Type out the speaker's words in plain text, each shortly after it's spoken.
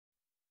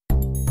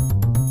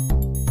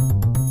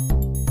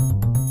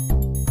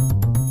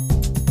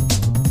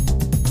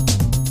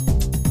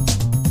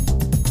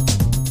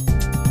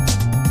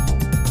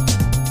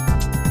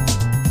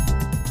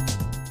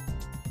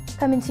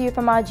Coming to you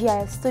from our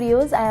GIS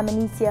studios, I am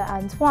Anicia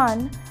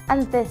Antoine,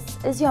 and this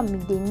is your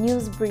midday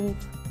news brief.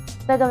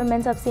 The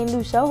Government of Saint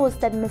Lucia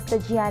hosted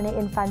Mr. Gianni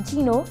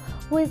Infantino,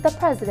 who is the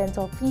President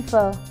of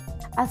FIFA.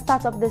 As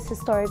part of this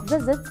historic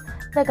visit,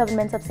 the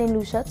Government of Saint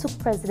Lucia took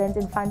President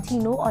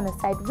Infantino on a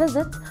site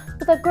visit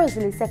to the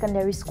Grizzly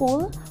Secondary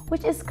School,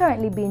 which is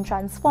currently being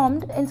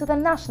transformed into the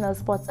National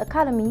Sports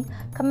Academy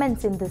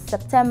commencing this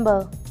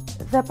September.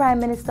 The Prime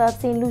Minister of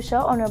Saint Lucia,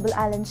 Honorable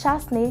Alan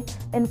Chasney,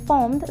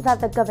 informed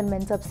that the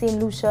Government of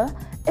Saint Lucia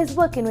is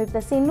working with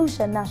the Saint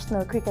Lucia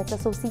National Cricket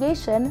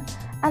Association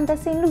and the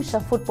Saint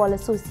Lucia Football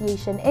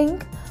Association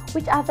Inc.,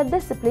 which are the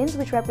disciplines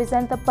which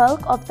represent the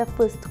bulk of the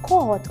first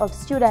cohort of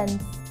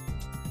students.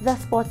 The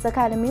Sports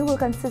Academy will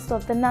consist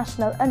of the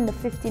National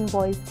Under-15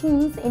 boys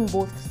teams in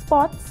both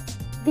sports,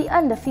 the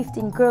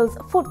Under-15 girls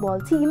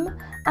football team,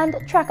 and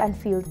track and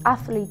field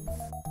athletes.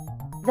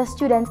 The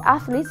student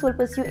athletes will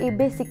pursue a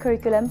basic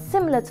curriculum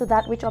similar to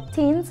that which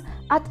obtains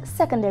at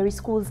secondary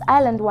schools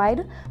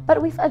island-wide,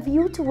 but with a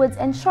view towards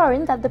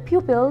ensuring that the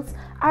pupils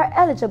are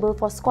eligible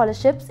for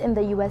scholarships in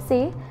the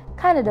USA,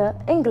 Canada,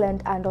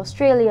 England, and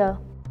Australia.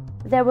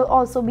 There will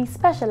also be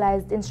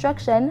specialized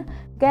instruction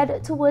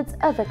geared towards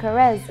other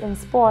careers in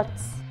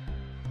sports.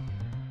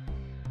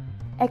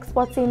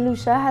 Export Saint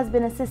Lucia has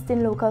been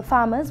assisting local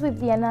farmers with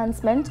the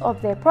enhancement of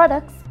their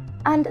products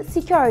and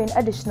securing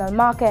additional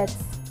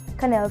markets.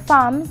 Canal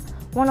Farms,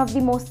 one of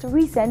the most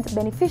recent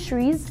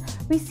beneficiaries,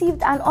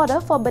 received an order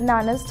for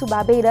bananas to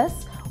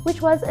Barbados,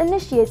 which was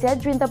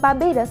initiated during the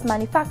Barbados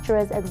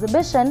Manufacturers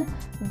Exhibition,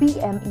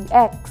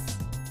 BMEX.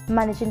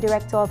 Managing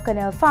Director of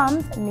Canal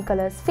Farms,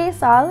 Nicholas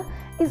Faisal,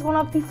 is one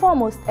of the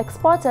foremost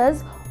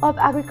exporters of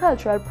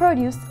agricultural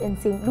produce in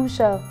St.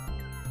 Lucia.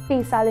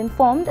 Faisal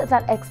informed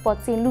that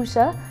Export St.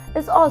 Lucia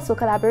is also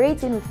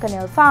collaborating with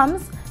Canal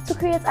Farms to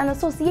create an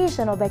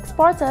association of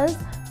exporters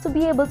to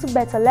be able to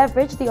better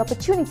leverage the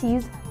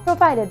opportunities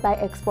provided by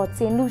Export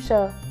St.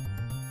 Lucia.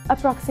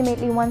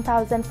 Approximately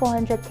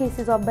 1,400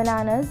 cases of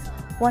bananas,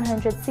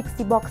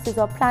 160 boxes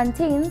of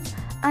plantains,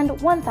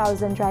 and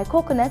 1,000 dry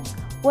coconuts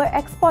were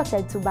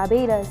exported to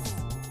Barbados.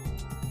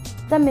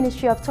 The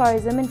Ministry of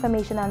Tourism,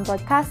 Information and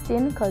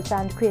Broadcasting, Culture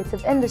and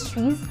Creative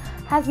Industries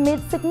has made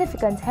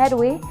significant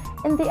headway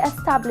in the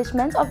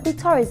establishment of the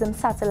Tourism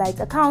Satellite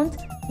Account,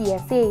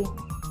 TSA.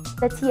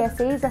 The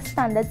TSA is a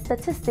standard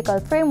statistical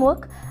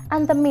framework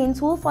and the main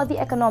tool for the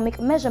economic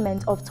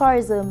measurement of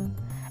tourism.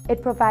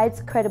 It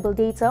provides credible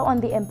data on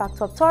the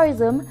impact of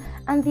tourism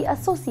and the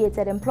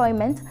associated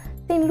employment,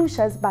 St.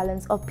 Lucia's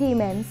balance of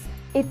payments.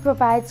 It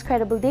provides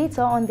credible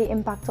data on the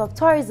impact of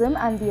tourism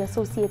and the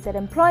associated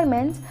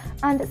employment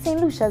and St.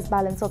 Lucia's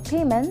balance of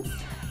payments.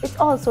 It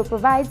also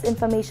provides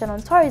information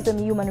on tourism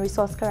human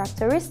resource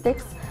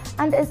characteristics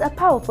and is a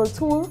powerful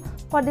tool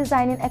for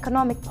designing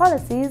economic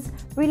policies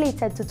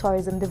related to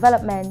tourism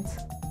development.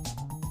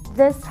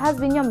 This has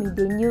been your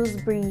midday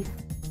news brief.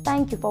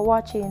 Thank you for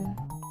watching.